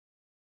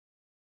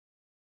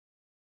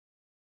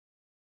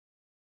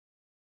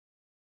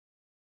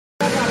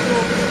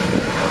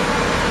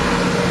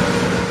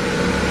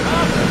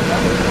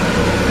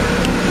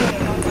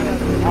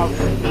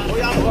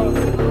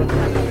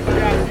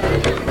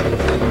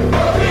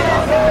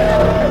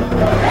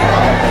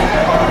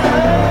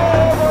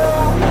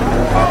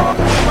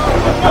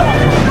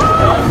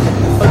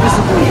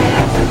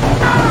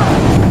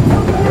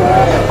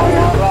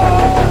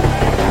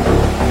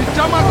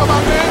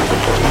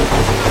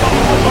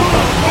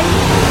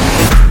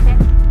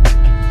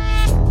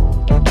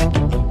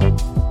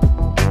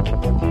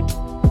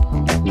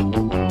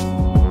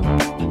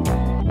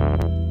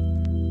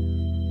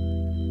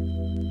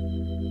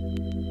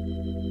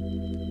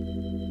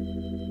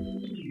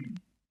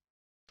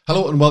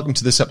Hello and welcome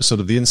to this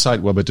episode of The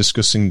Insight, where we're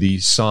discussing the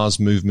SARS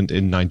movement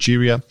in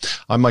Nigeria.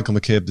 I'm Michael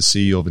McCabe, the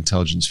CEO of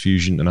Intelligence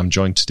Fusion, and I'm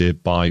joined today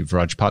by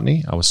Viraj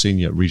Patni, our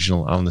Senior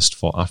Regional Analyst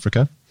for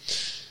Africa.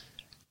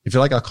 If you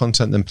like our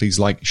content, then please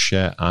like,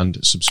 share, and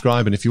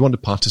subscribe. And if you want to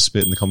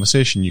participate in the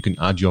conversation, you can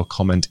add your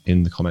comment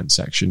in the comment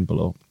section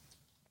below.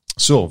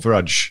 So,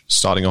 Viraj,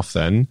 starting off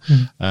then,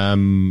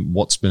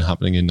 what's been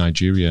happening in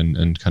Nigeria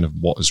and kind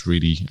of what has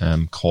really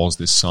caused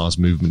this SARS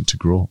movement to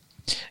grow?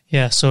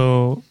 Yeah,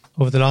 so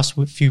over the last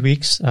few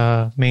weeks,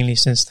 mainly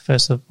since the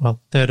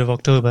 3rd of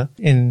October,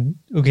 in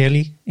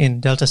Ughelli,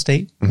 in Delta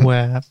State,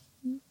 where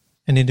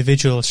an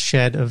individual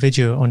shared a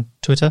video on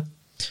Twitter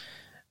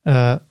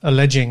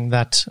alleging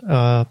that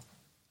a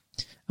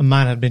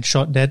man had been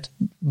shot dead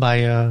by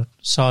a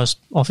SARS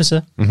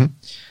officer.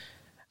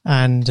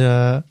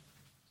 And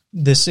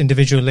this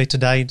individual later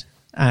died,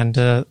 and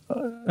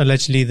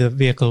allegedly the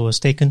vehicle was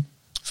taken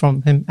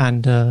from him.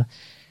 And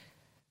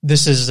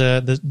this is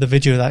the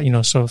video that,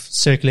 sort of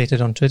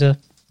circulated on Twitter,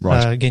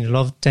 gained a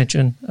lot of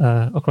attention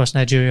across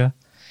Nigeria.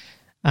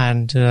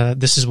 And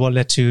this is what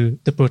led to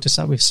the protests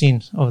that we've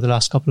seen over the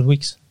last couple of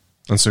weeks.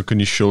 And so can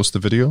you show us the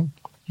video?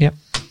 Yep.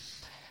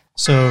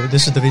 So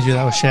this is the video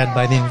that was shared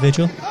by the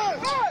individual.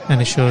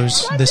 And it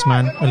shows this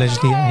man,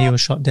 allegedly, he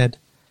was shot dead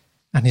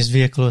and his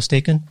vehicle was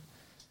taken.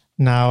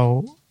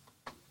 Now,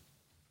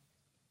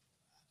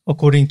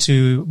 according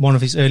to one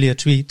of his earlier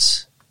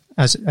tweets,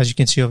 as you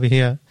can see over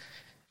here,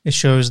 it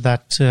shows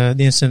that the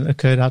incident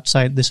occurred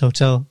outside this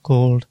hotel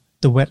called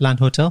the Wetland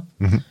Hotel.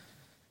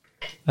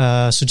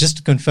 So just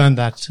to confirm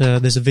that,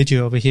 there's a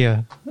video over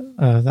here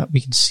that we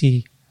can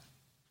see.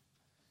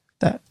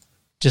 That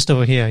just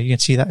over here, you can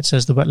see that it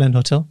says the Wetland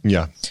Hotel.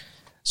 Yeah.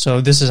 So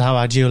this is how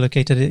I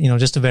geolocated it,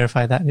 just to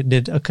verify that it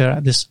did occur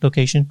at this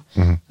location.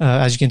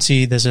 As you can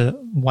see, there's a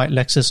white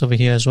Lexus over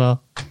here as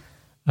well.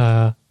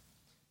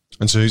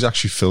 And so who's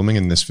actually filming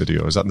in this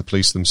video? Is that the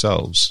police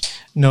themselves?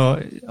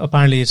 No,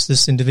 apparently it's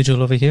this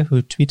individual over here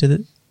who tweeted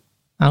it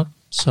out.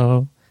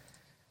 So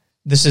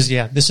this is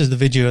the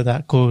video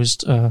that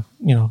caused,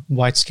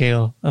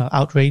 wide-scale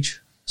outrage.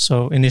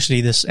 So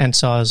initially this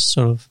EndSARS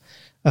sort of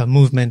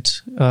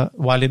movement,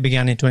 while it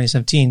began in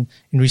 2017,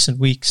 in recent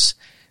weeks,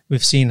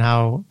 we've seen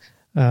how,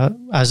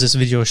 as this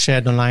video was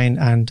shared online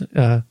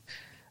and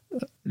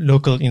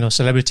local,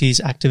 celebrities,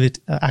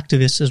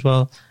 activists as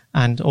well,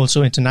 and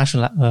also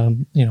international,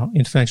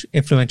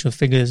 influential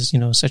figures,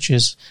 such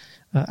as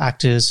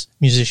actors,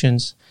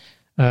 musicians.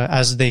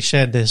 As they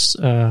shared this,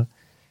 the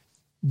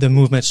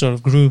movement sort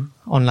of grew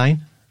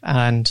online.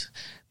 And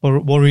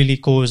what really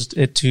caused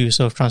it to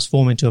sort of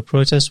transform into a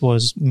protest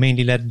was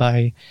mainly led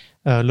by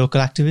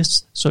local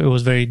activists. So it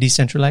was very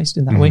decentralized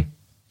in that way.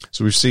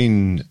 So we've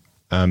seen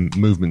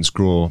movements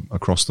grow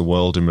across the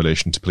world in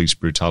relation to police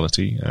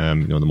brutality.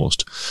 The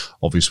most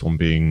obvious one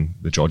being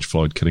the George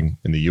Floyd killing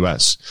in the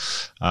US.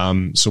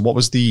 So what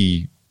was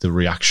the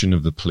reaction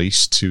of the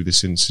police to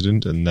this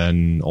incident? And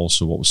then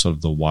also what was sort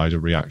of the wider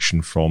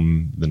reaction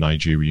from the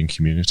Nigerian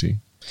community?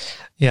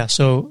 Yeah,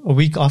 so about a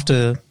week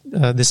after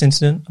this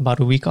incident,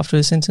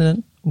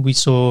 we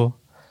saw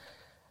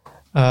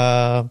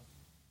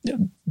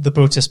the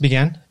protest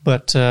began,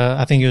 but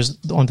I think it was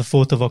on the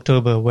 4th of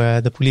October where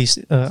the police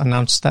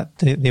announced that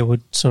they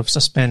would sort of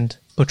suspend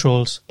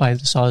patrols by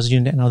the SARS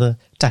unit and other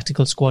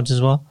tactical squads as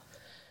well.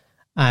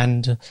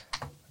 And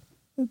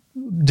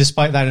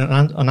despite that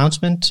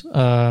announcement,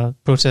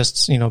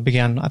 protests,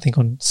 began, I think,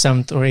 on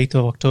 7th or 8th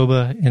of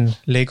October in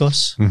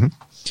Lagos,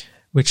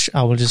 which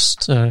I will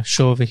just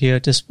show over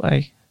here just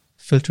by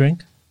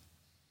filtering.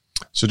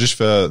 So just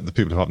for the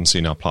people who haven't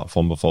seen our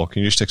platform before,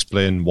 can you just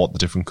explain what the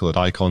different coloured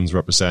icons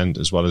represent,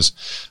 as well as,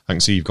 I can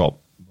see you've got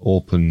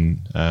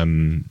open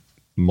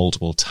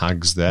multiple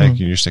tags there. Can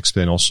you just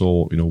explain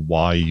also,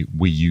 why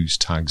we use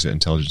tags at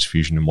Intelligence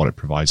Fusion and what it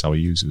provides our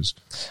users?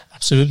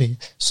 Absolutely.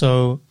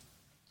 So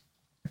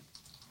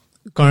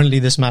currently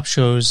this map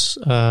shows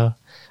a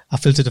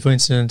filter for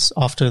incidents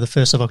after the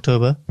 1st of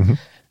October,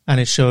 and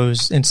it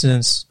shows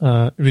incidents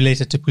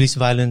related to police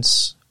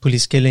violence,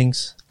 police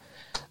killings.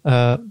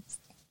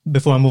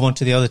 Before I move on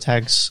to the other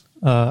tags,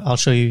 I'll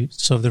show you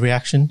sort of the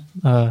reaction.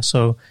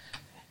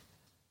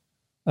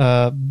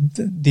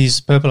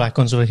 These purple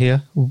icons over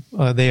here,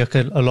 they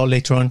occurred a lot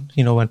later on,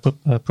 when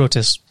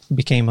protests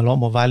became a lot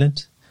more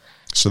violent.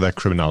 So they're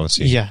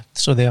criminality. Yeah,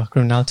 so they are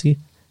criminality.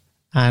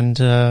 And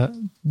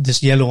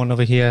this yellow one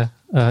over here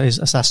is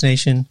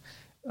assassination.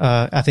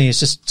 I think it's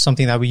just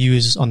something that we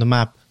use on the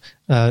map.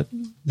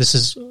 This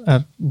is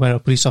where a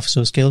police officer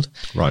was killed.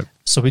 Right.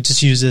 So we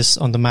just use this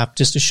on the map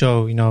just to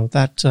show,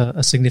 that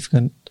a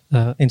significant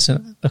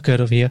incident occurred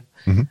over here.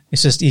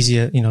 It's just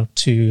easier,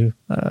 to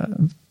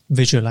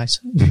visualize,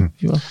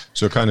 if you will.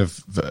 So kind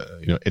of,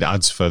 it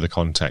adds further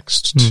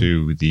context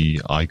to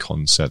the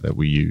icon set that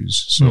we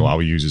use. So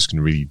our users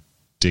can really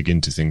dig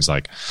into things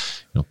like,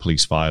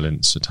 police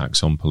violence,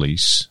 attacks on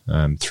police,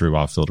 through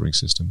our filtering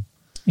system.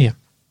 Yeah.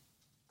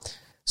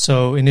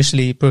 So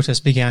initially, protests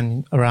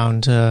began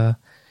around the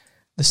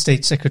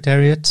state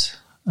secretariat,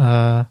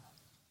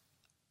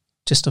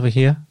 just over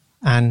here,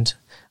 and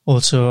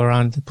also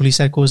around the police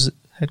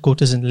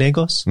headquarters in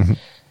Lagos.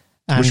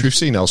 And which we've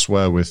seen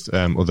elsewhere with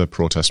other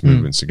protest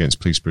movements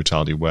against police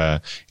brutality,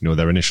 where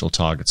their initial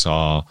targets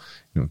are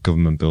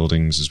government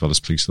buildings as well as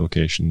police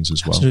locations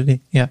as well.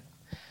 Absolutely, yeah.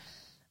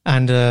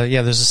 And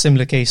there's a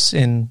similar case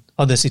in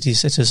other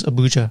cities such as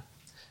Abuja.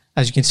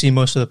 As you can see,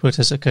 most of the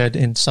protests occurred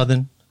in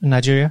southern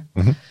Nigeria.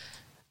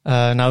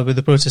 Now, with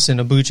the protests in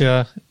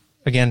Abuja,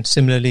 again,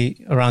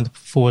 similarly around the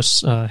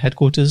force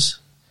headquarters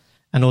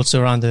and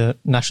also around the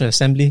National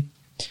Assembly.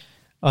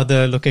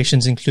 Other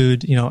locations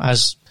include,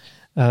 as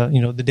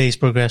the days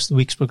progressed, the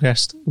weeks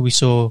progressed, we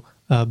saw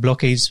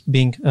blockades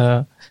being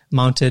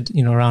mounted,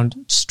 around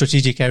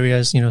strategic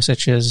areas,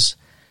 such as,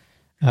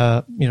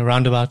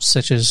 roundabouts,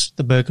 such as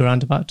the Berger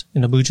roundabout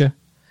in Abuja.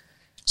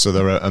 So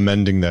they're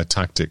amending their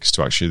tactics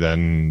to actually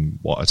then,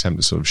 attempt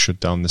to sort of shut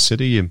down the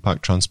city,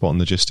 impact transport and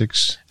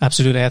logistics?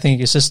 Absolutely. I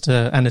think it's just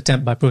an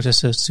attempt by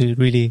protesters to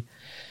really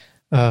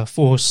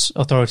force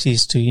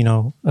authorities to,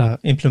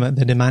 implement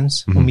their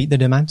demands or meet the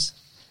demands.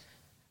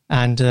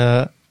 And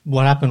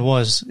what happened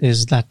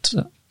is that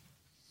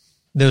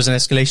there was an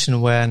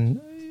escalation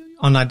when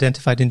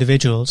unidentified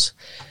individuals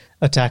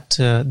attacked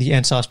the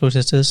NSAS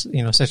protesters,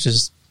 such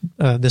as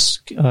this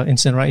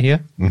incident right here.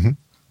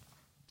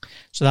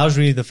 So that was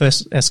really the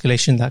first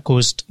escalation that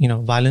caused,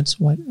 violence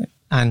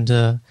and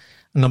a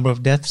number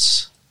of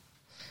deaths.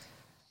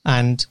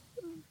 And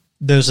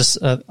there was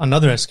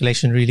another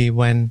escalation really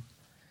when,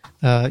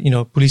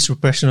 police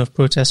repression of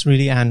protests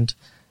really, and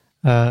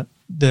the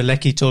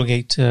Lekki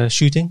Tollgate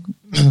shooting,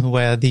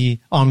 where the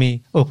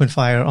army opened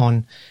fire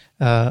on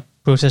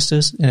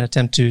protesters in an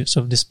attempt to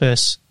sort of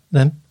disperse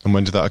them. And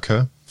when did that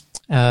occur?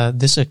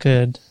 This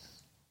occurred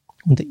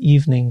on the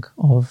evening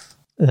of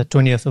the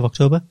 20th of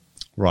October.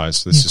 Right,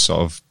 so this is sort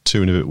of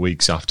 2 and a bit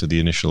weeks after the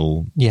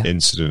initial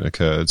incident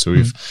occurred. So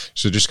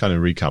so just kind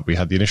of recap, we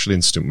had the initial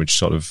incident which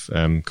sort of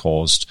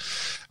caused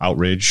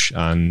outrage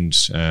and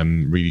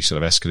really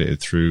sort of escalated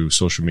through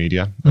social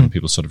media and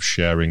people sort of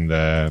sharing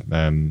their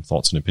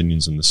thoughts and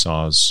opinions on the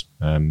SARS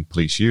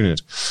police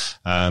unit.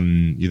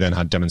 You then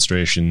had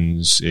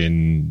demonstrations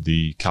in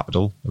the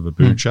capital of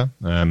Abuja,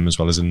 as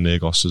well as in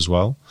Lagos as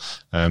well.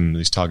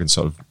 These targets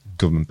sort of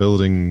government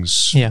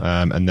buildings,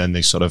 and then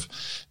they sort of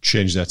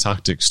changed their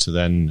tactics to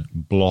then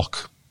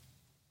block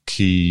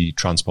key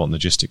transport and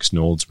logistics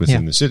nodes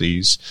within the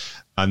cities.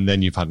 And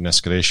then you've had an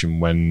escalation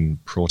when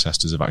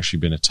protesters have actually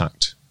been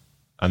attacked.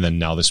 And then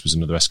now this was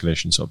another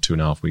escalation sort of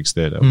 2.5 weeks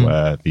later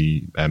where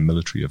the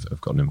military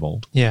have gotten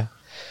involved.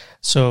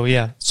 So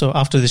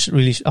after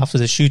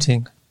the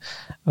shooting,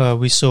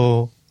 we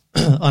saw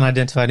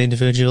unidentified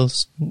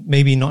individuals,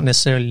 maybe not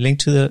necessarily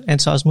linked to the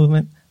NSAS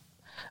movement.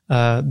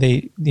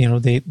 They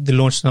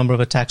launched a number of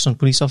attacks on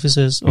police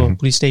officers or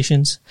police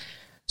stations.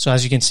 So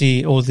as you can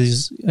see, all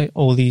these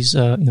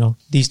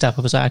these type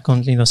of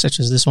icons, such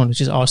as this one,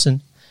 which is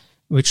arson,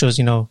 which was,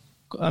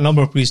 a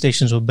number of police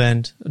stations were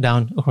burned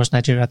down across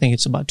Nigeria. I think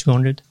it's about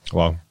 200.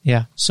 Wow.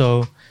 Yeah.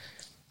 So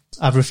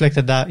I've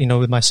reflected that,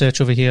 with my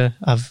search over here.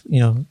 I've,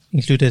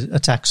 included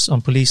attacks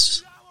on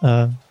police,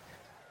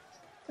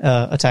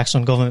 attacks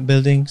on government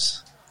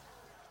buildings,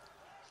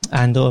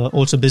 and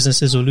also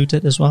businesses were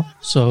looted as well.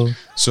 So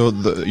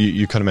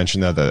you kind of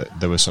mentioned there that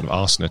there were sort of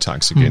arson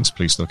attacks against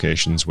police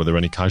locations. Were there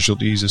any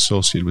casualties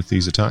associated with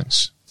these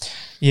attacks?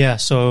 Yeah,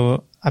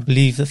 so I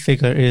believe the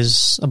figure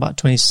is about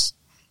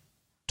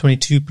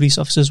 22 police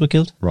officers were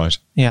killed. Right.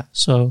 Yeah,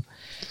 so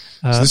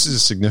this is a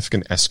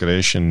significant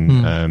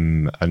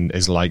escalation and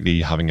is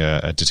likely having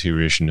a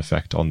deterioration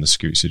effect on the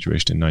security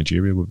situation in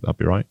Nigeria. Would that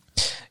be right?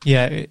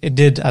 Yeah, it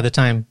did at the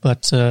time.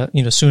 But,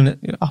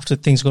 soon after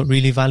things got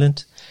really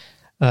violent,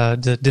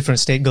 the different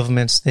state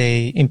governments,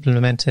 they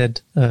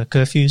implemented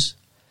curfews.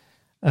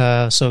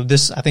 So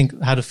this, I think,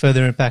 had a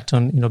further impact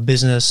on,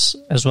 business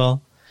as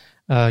well.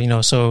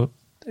 So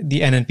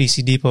the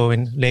NNPC depot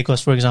in Lagos,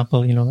 for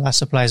example, that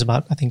supplies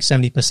about, I think,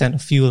 70%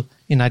 of fuel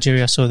in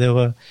Nigeria. So there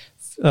were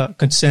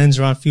concerns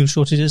around fuel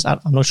shortages. I'm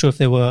not sure if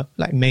there were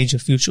like major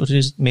fuel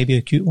shortages, maybe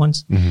acute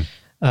ones.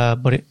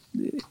 But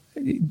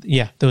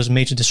there was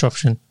major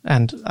disruption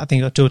and I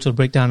think a total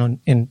breakdown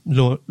in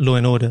law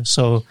and order.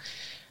 So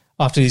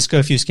after these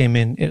curfews came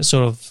in, it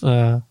sort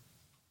of,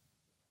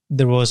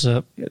 there was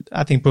the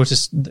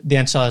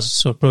NSAS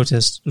sort of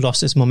protest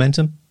lost its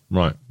momentum.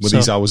 Right. Were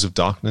these hours of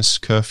darkness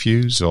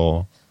curfews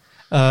or?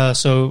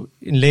 So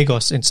in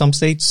Lagos, in some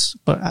states,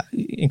 but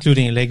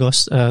including in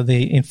Lagos,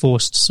 they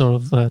enforced sort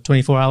of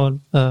 24-hour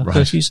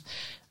curfews.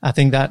 I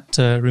think that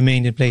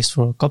remained in place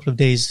for a couple of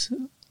days.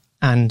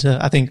 And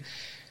I think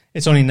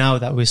it's only now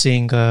that we're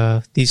seeing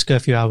these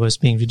curfew hours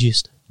being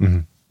reduced.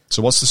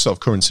 So what's the sort of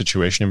current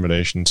situation in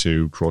relation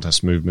to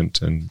protest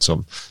movement and sort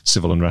of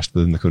civil unrest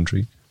within the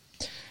country?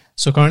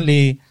 So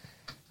currently,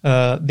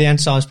 the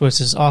NSAS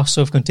protests are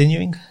sort of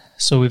continuing.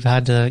 So we've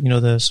had,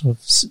 the sort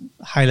of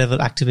high-level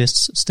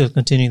activists still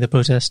continuing the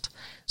protest.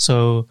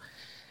 So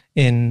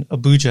in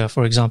Abuja,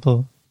 for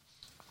example,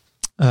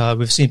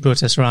 we've seen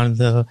protests around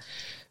the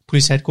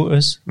police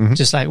headquarters,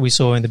 just like we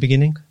saw in the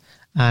beginning.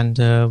 And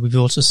we've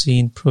also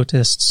seen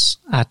protests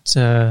at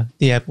the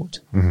airport.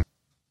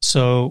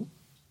 So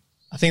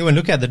I think when we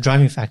look at the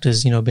driving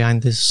factors,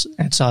 behind this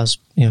EndSARS,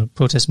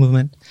 protest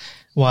movement,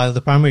 while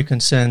the primary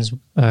concerns,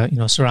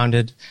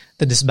 surrounded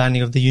the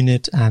disbanding of the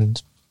unit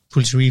and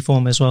police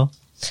reform as well,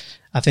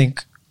 I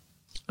think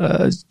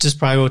just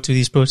prior to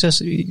these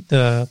protests,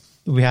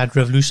 we had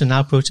Revolution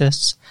Now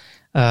protests,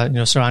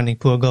 surrounding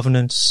poor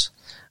governance,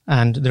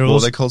 and what are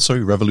they called?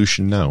 Sorry,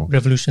 Revolution Now.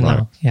 Revolution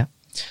Now, yeah.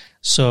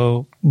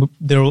 So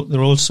they're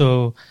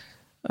also,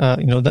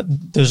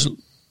 there's a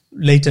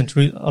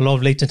lot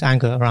of latent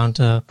anger around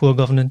poor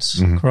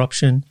governance,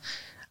 corruption,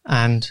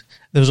 and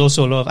there was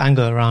also a lot of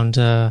anger around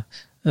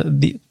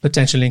the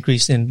potential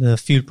increase in the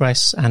fuel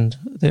price and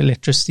the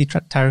electricity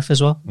tariff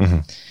as well.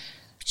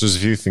 So there's a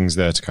few things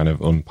there to kind of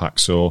unpack.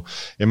 So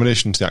in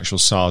relation to the actual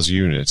SARS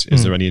unit,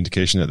 is there any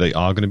indication that they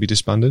are going to be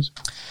disbanded?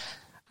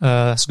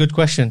 That's a good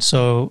question.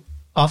 So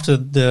after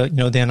they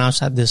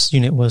announced that this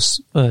unit was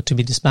to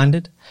be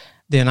disbanded,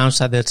 they announced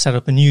that they'd set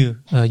up a new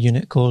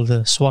unit called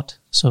the SWAT,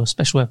 so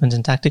Special Weapons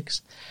and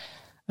Tactics.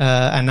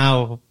 And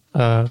now,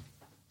 the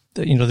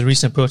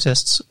recent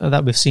protests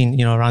that we've seen,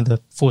 around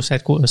the force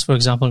headquarters, for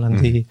example, and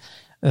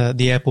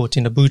the airport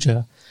in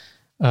Abuja,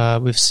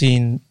 we've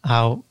seen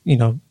how,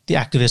 the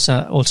activists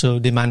are also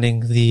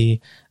demanding the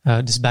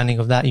disbanding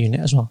of that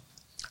unit as well.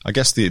 I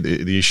guess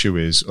the issue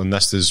is,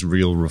 unless there's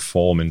real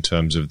reform in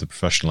terms of the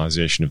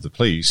professionalisation of the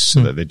police,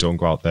 so that they don't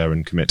go out there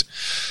and commit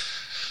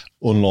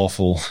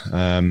unlawful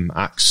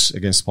acts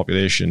against the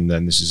population,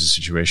 then this is a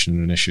situation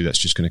and an issue that's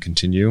just going to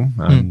continue.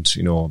 And,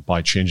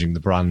 by changing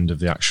the brand of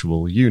the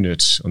actual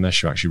unit,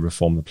 unless you actually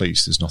reform the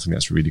police, there's nothing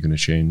that's really going to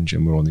change.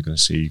 And we're only going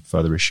to see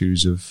further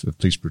issues of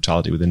police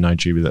brutality within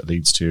Nigeria that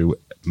leads to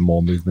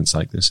more movements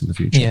like this in the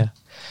future. Yeah.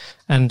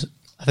 And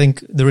I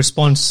think the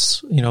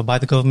response, by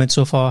the government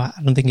so far,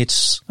 I don't think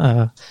it's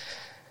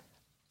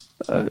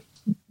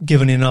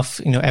given enough,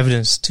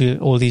 evidence to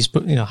all these,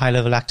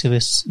 high-level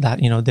activists that,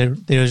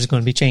 there is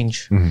going to be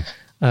change.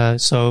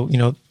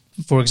 So,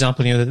 for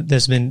example,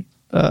 there's been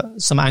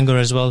some anger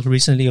as well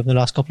recently over the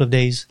last couple of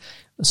days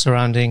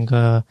surrounding,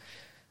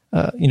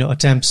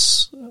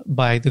 attempts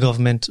by the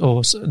government,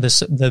 or there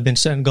have been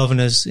certain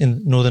governors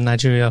in northern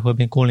Nigeria who have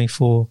been calling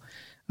for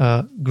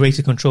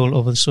greater control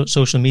over the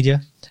social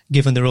media,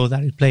 given the role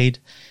that it played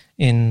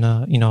in,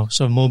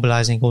 sort of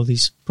mobilizing all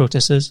these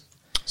protesters.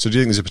 So do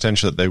you think there's a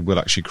potential that they will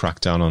actually crack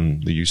down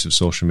on the use of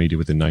social media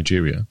within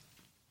Nigeria?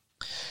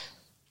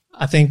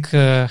 I think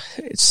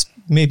it's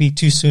maybe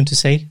too soon to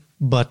say,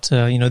 but,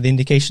 the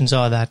indications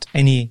are that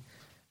any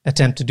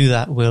attempt to do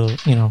that will,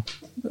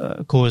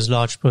 cause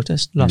large-scale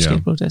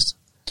protests.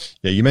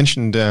 Yeah, you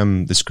mentioned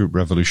this group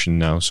Revolution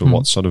Now. So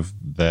what's sort of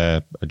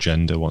their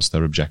agenda? What's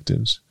their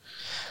objectives?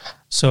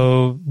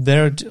 So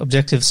their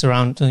objectives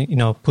surround,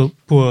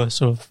 poor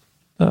sort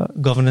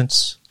of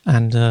governance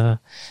and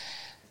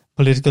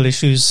political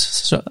issues.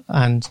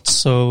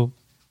 So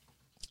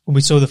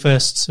we saw the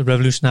first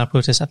Revolution Now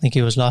protest, I think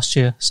it was last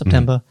year,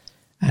 September.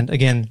 And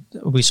again,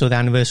 we saw the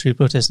anniversary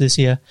protest this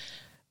year.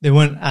 They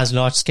weren't as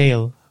large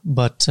scale,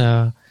 but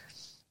I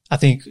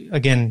think,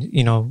 again,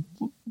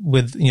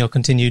 with,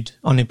 continued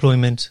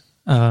unemployment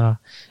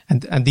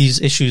and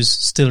these issues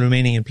still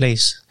remaining in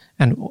place,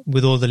 and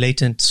with all the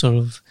latent sort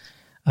of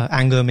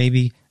anger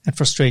maybe and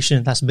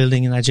frustration that's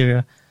building in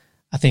Nigeria,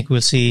 I think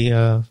we'll see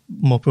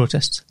more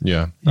protests.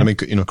 Yeah. I mean,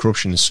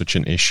 corruption is such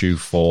an issue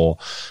for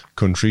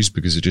countries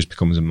because it just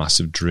becomes a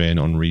massive drain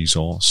on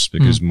resource,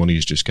 because money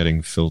is just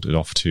getting filtered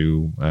off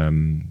to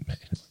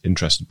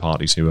interested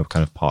parties who are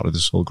kind of part of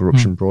this whole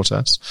corruption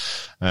process.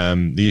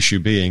 The issue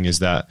being is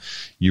that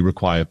you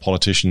require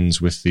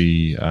politicians with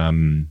the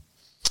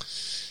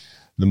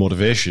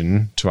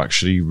motivation to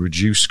actually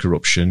reduce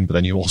corruption, but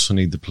then you also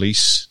need the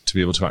police to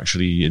be able to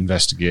actually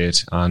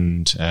investigate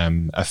and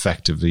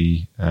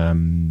effectively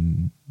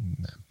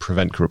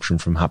prevent corruption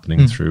from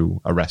happening through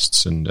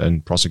arrests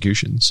and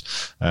prosecutions.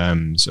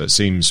 So it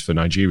seems for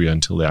Nigeria,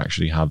 until they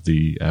actually have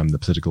the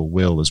political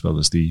will as well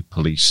as the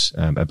police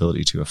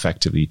ability to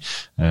effectively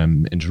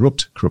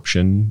interrupt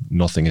corruption,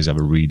 nothing is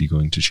ever really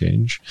going to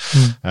change.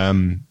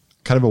 Kind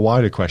of a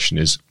wider question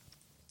is,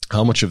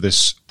 how much of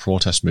this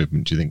protest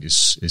movement do you think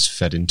is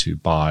fed into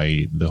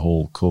by the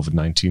whole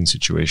COVID-19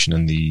 situation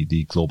and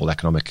the global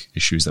economic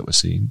issues that we're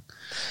seeing?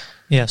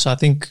 Yeah, so I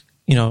think,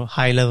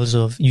 high levels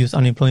of youth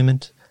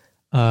unemployment.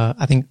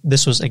 I think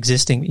this was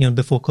existing,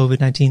 before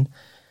COVID-19.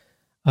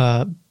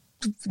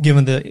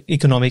 Given the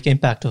economic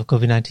impact of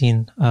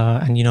COVID-19,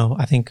 and,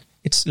 I think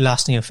its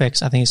lasting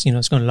effects, I think it's,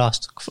 it's going to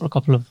last for a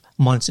couple of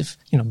months if,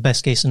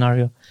 best case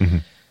scenario.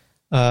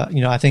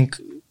 I think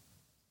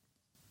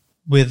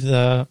with,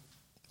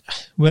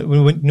 when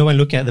we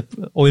look at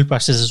the oil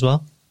prices as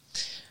well,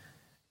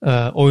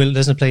 oil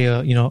doesn't play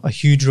a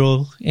huge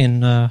role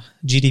in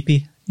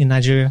GDP in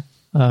Nigeria.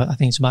 I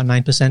think it's about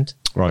 9%.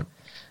 Right.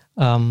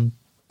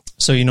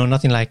 So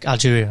nothing like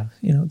Algeria,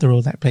 the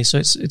role that plays. So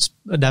it's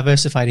a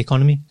diversified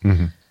economy.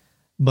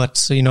 But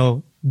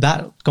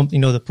that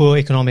the poor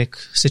economic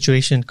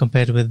situation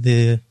compared with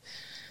the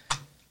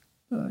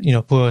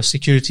poor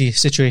security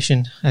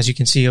situation, as you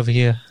can see over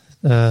here,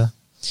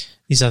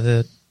 these are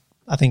the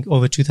I think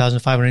over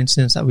 2,500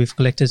 incidents that we've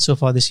collected so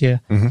far this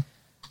year.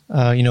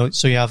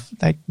 So you have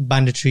like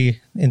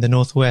banditry in the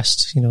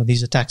northwest,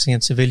 these attacks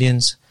against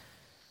civilians,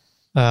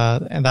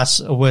 and that's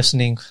a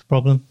worsening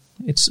problem.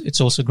 It's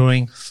also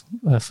growing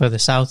further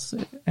south.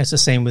 It's the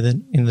same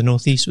in the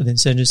northeast with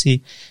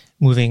insurgency,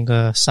 moving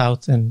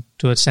south and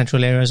towards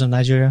central areas of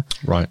Nigeria.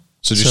 Right.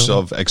 So just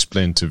sort of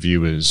explain to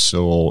viewers.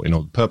 So,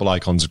 purple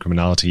icons are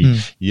criminality,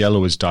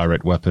 yellow is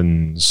direct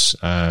weapons.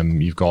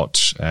 You've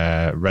got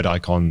red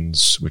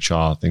icons, which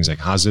are things like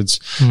hazards.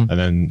 And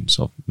then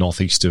sort of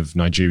northeast of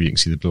Nigeria, you can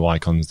see the blue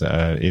icons that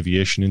are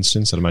aviation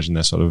incidents. I'd imagine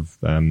they're sort of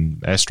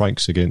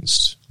airstrikes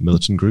against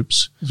militant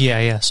groups.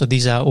 Yeah. So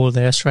these are all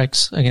the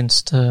airstrikes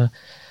against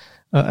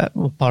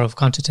part of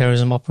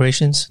counterterrorism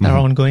operations that are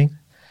ongoing.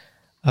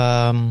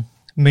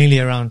 Mainly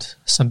around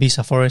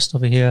Sambisa Forest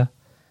over here,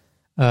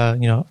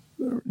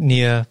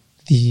 near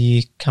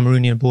the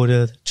Cameroonian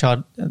border,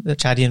 the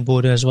Chadian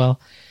border as well,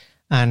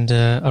 and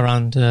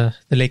around the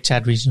Lake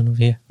Chad region over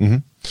here.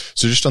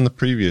 So just on the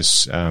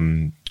previous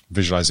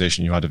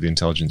visualization you had of the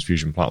Intelligence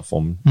Fusion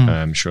platform,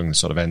 showing the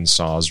sort of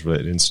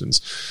NSARS-related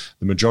incidents,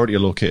 the majority are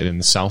located in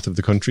the south of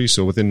the country.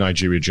 So within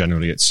Nigeria,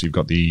 generally, you've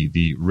got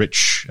the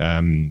rich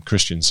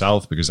Christian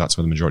south, because that's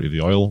where the majority of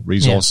the oil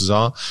resources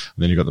are.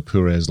 And then you've got the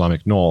poor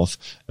Islamic north.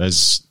 There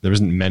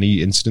isn't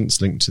many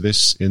incidents linked to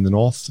this in the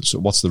north. So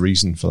what's the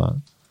reason for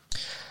that?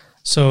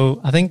 So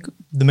I think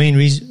the main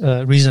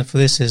reason for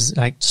this is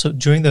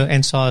during the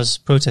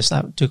NSARS protests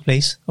that took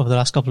place over the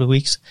last couple of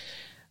weeks,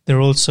 there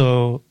are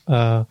also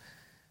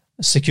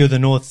Secure the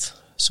North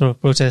sort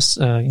of protests,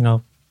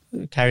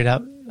 carried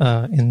out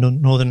in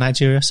northern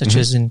Nigeria, such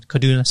as in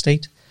Kaduna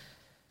State.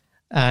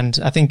 And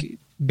I think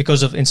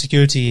because of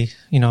insecurity,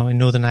 in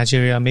northern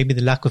Nigeria, maybe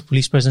the lack of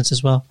police presence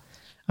as well.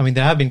 I mean,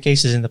 there have been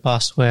cases in the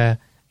past where,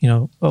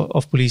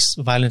 of police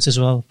violence as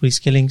well, police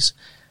killings.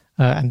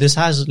 And this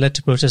has led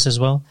to protests as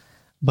well.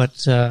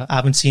 But I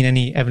haven't seen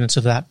any evidence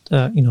of that,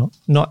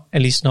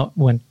 not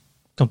when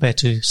compared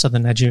to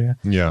southern Nigeria.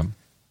 Yeah.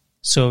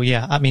 So,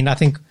 I mean, I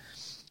think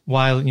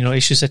while,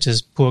 issues such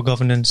as poor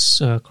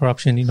governance,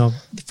 corruption,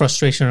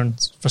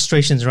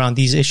 frustrations around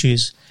these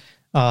issues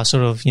are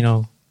sort of,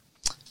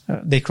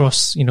 they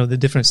cross, the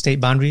different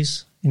state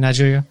boundaries in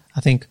Nigeria.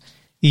 I think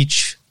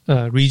each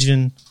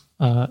region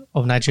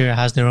of Nigeria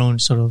has their own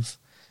sort of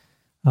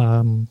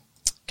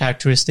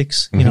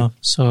characteristics,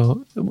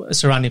 so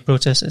surrounding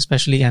protests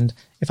especially. And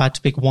if I had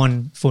to pick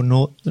one for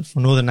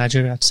northern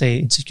Nigeria, I'd say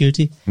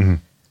insecurity.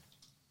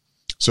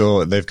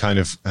 So they've kind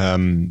of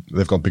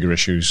they've got bigger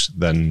issues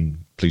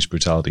than police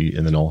brutality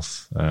in the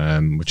north,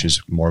 which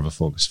is more of a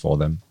focus for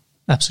them.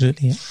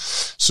 Absolutely. Yeah.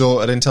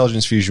 So at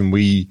Intelligence Fusion,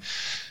 we,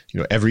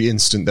 every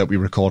incident that we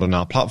record on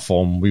our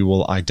platform, we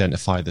will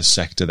identify the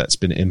sector that's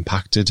been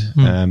impacted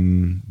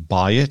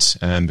by it,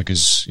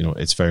 because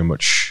it's very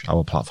much,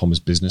 our platform is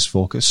business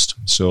focused.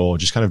 So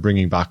just kind of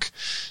bringing back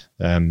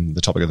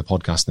the topic of the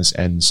podcast, this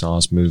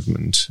NSARS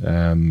movement.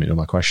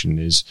 My question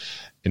is,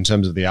 in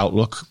terms of the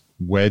outlook,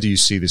 where do you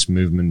see this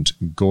movement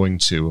going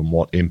to, and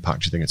what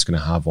impact do you think it's going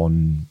to have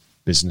on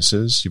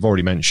businesses? You've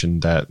already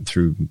mentioned that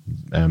through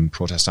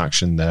protest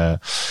action, they're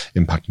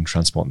impacting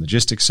transport and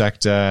logistics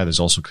sector. There's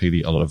also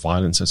clearly a lot of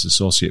violence that's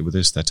associated with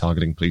this. They're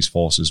targeting police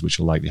forces, which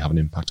will likely have an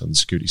impact on the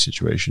security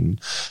situation.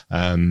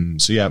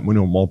 We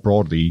know more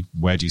broadly,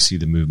 where do you see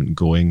the movement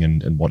going,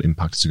 and what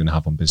impact is it going to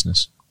have on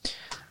business?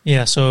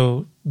 Yeah,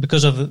 so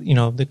because of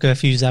the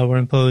curfews that were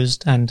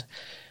imposed, and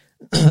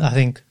I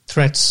think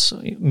threats,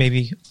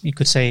 maybe you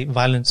could say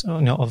violence,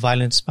 or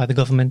violence by the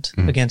government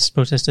against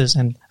protesters,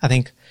 and I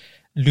think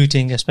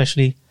looting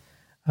especially,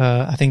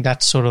 I think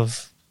that sort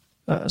of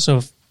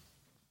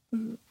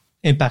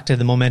impacted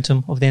the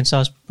momentum of the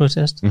NSARS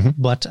protest.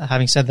 But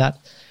having said that,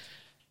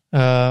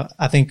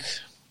 I think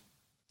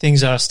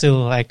things are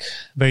still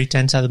very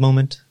tense at the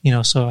moment,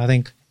 so I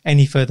think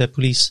any further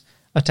police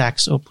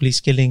attacks or police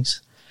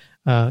killings,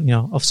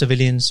 of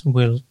civilians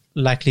will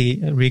likely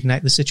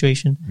reignite the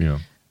situation.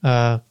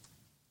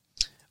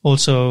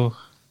 Also,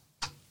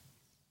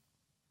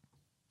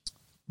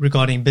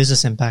 regarding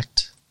business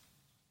impact,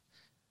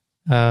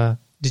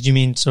 did you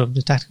mean sort of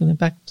the tactical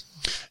impact?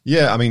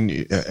 Yeah, I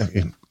mean,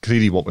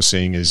 clearly what we're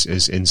seeing is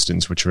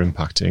incidents which are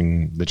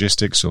impacting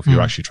logistics. So if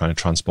you're actually trying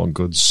to transport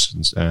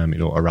goods,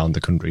 around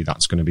the country,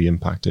 that's going to be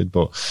impacted.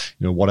 But,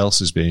 what else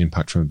is being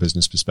impacted from a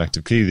business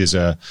perspective? Clearly, there's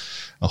a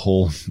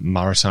whole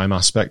maritime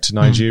aspect to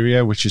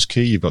Nigeria, which is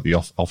key. You've got the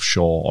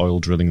offshore oil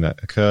drilling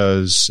that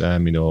occurs.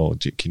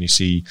 Can you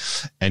see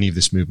any of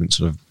this movement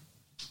sort of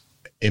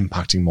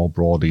impacting more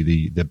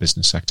broadly the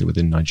business sector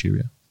within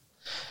Nigeria?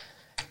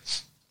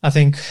 I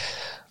think,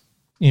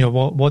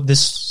 what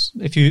this,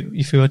 if you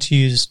were to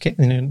use the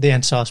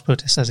NSARS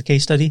protest as a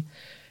case study,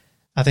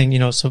 I think,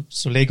 so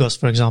Lagos,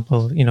 for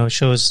example,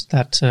 shows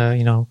that,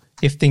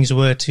 if things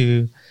were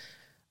to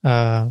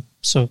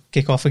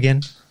kick off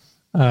again,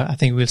 I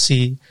think we'll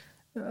see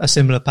a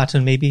similar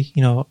pattern maybe,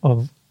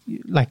 of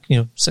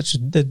such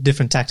the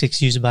different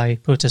tactics used by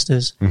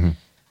protesters,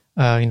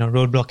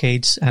 road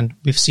blockades. And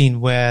we've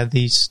seen where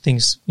these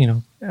things,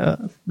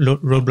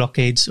 road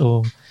blockades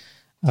or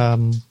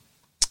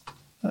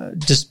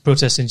just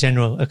protests in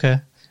general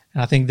occur.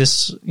 And I think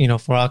this,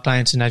 for our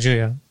clients in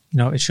Nigeria,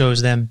 it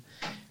shows them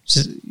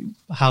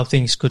how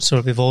things could sort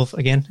of evolve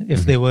again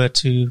if they were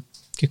to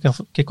kick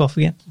off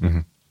again. Mm-hmm.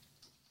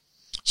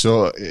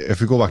 So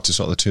if we go back to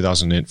sort of the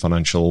 2008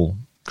 financial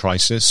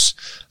crisis,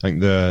 I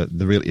think the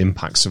real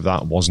impacts of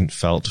that wasn't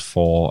felt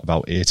for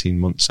about 18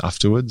 months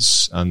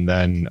afterwards. And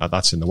then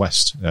that's in the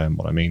West,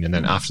 what I mean. And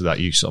then after that,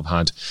 you sort of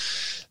had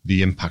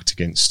the impact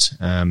against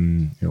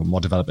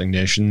more developing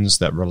nations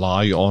that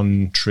rely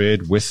on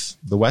trade with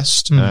the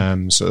West.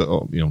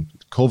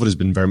 COVID has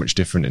been very much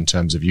different in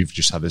terms of you've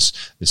just had this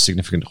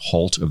significant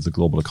halt of the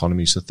global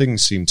economy. So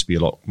things seem to be a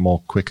lot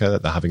more quicker,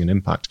 that they're having an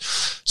impact.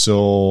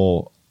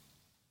 So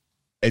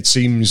it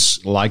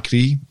seems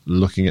likely,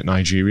 looking at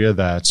Nigeria,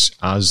 that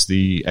as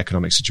the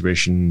economic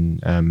situation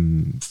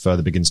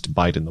further begins to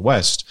bite in the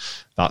West,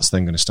 that's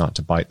then going to start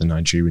to bite the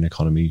Nigerian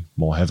economy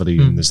more heavily,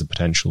 and there's the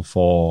potential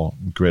for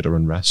greater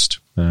unrest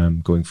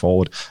going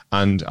forward,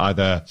 and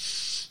either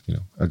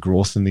a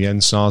growth in the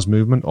EndSARS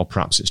movement, or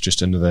perhaps it's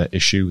just another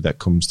issue that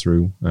comes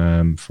through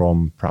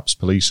from perhaps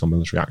police or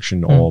military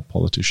action or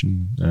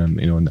politician,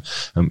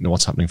 and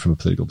what's happening from a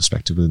political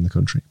perspective within the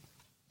country.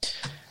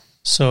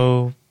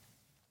 So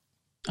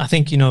I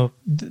think,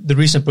 the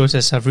recent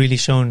protests have really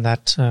shown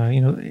that,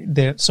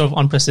 they're sort of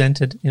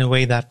unprecedented in a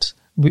way that,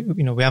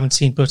 we haven't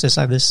seen protests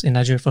like this in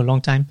Nigeria for a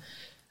long time.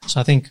 So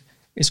I think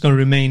it's going to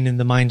remain in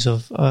the minds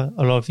of a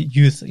lot of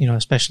youth,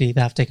 especially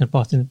that have taken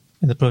part in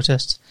the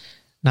protests.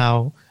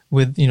 Now,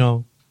 with,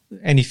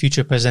 any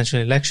future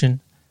presidential election,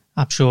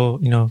 I'm sure,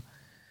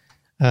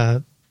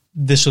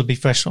 this will be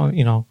fresh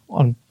on,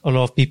 on a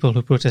lot of people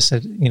who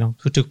protested,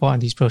 who took part in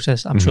these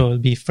protests. I'm sure it'll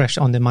be fresh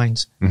on their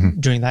minds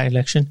during that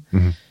election.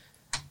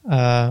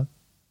 Other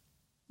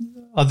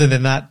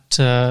than that,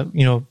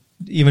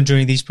 even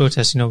during these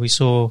protests, we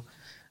saw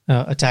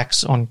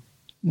attacks on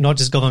not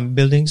just government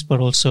buildings, but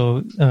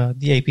also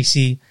the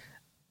APC,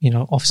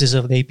 offices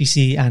of the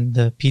APC and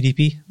the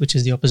PDP, which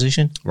is the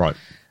opposition. Right.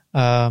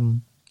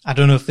 I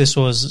don't know if this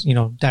was,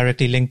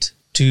 directly linked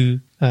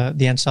to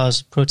the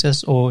EndSARS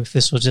protests, or if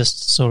this was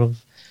just sort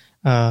of,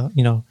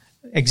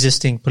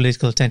 existing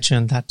political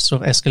tension that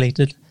sort of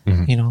escalated,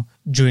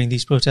 during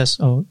these protests.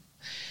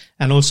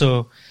 And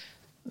also,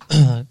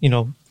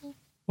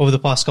 over the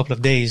past couple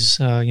of days,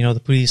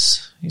 the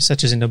police,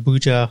 such as in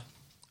Abuja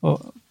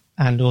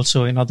and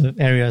also in other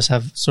areas,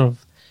 have sort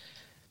of,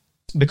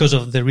 because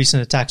of the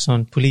recent attacks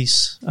on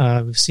police,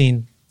 we've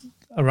seen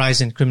a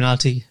rise in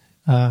criminality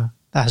that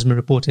has been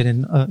reported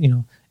in,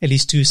 at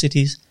least 2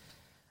 cities.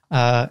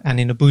 And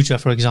in Abuja,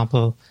 for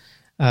example,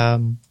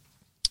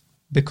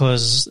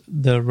 because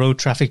the road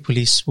traffic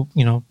police,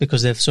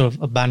 because they've sort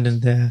of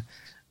abandoned their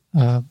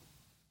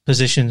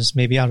positions,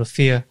 maybe out of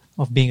fear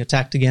of being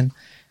attacked again.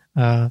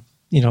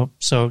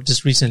 So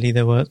just recently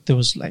there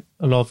was like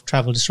a lot of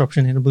travel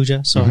disruption in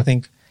Abuja. So I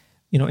think,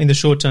 in the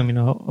short term,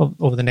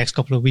 over the next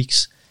couple of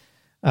weeks,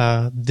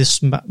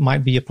 this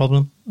might be a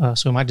problem.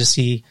 So we might just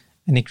see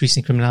an increase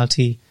in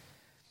criminality.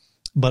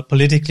 But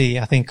politically,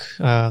 I think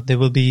there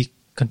will be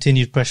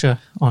continued pressure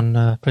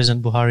on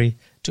President Buhari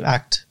to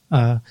act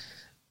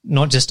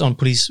not just on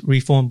police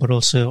reform, but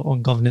also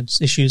on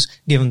governance issues,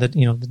 given that,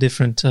 the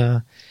different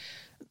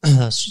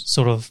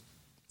sort of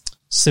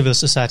civil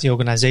society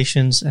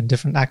organizations and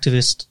different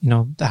activists,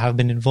 that have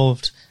been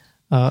involved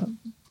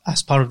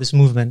as part of this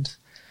movement.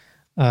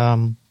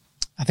 I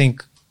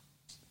think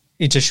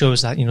it just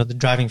shows that, the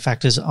driving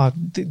factors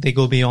they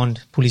go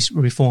beyond police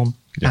reform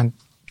and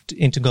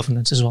into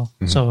governance as well.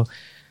 So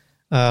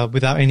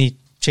without any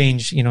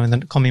change, in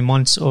the coming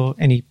months or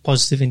any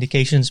positive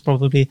indications,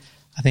 probably,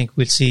 I think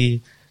we'll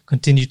see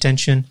continued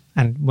tension.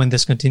 And when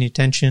there's continued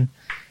tension,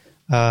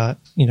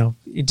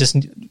 we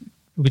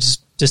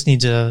just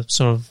need a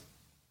sort of,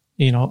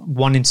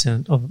 one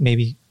incident of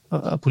maybe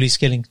a police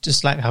killing,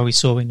 just like how we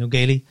saw in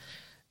Ughelli,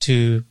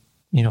 to,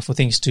 for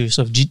things to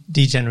sort of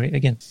degenerate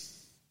again.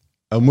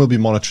 And we'll be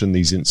monitoring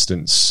these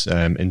incidents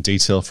in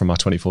detail from our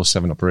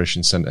 24/7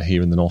 operations centre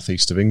here in the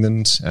northeast of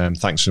England.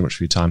 Thanks so much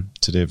for your time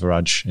today,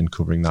 Viraj, in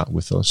covering that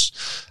with us.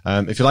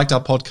 If you liked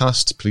our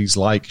podcast, please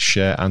like,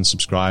 share and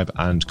subscribe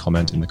and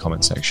comment in the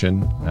comment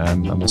section.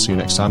 And we'll see you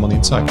next time on The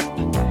Insight.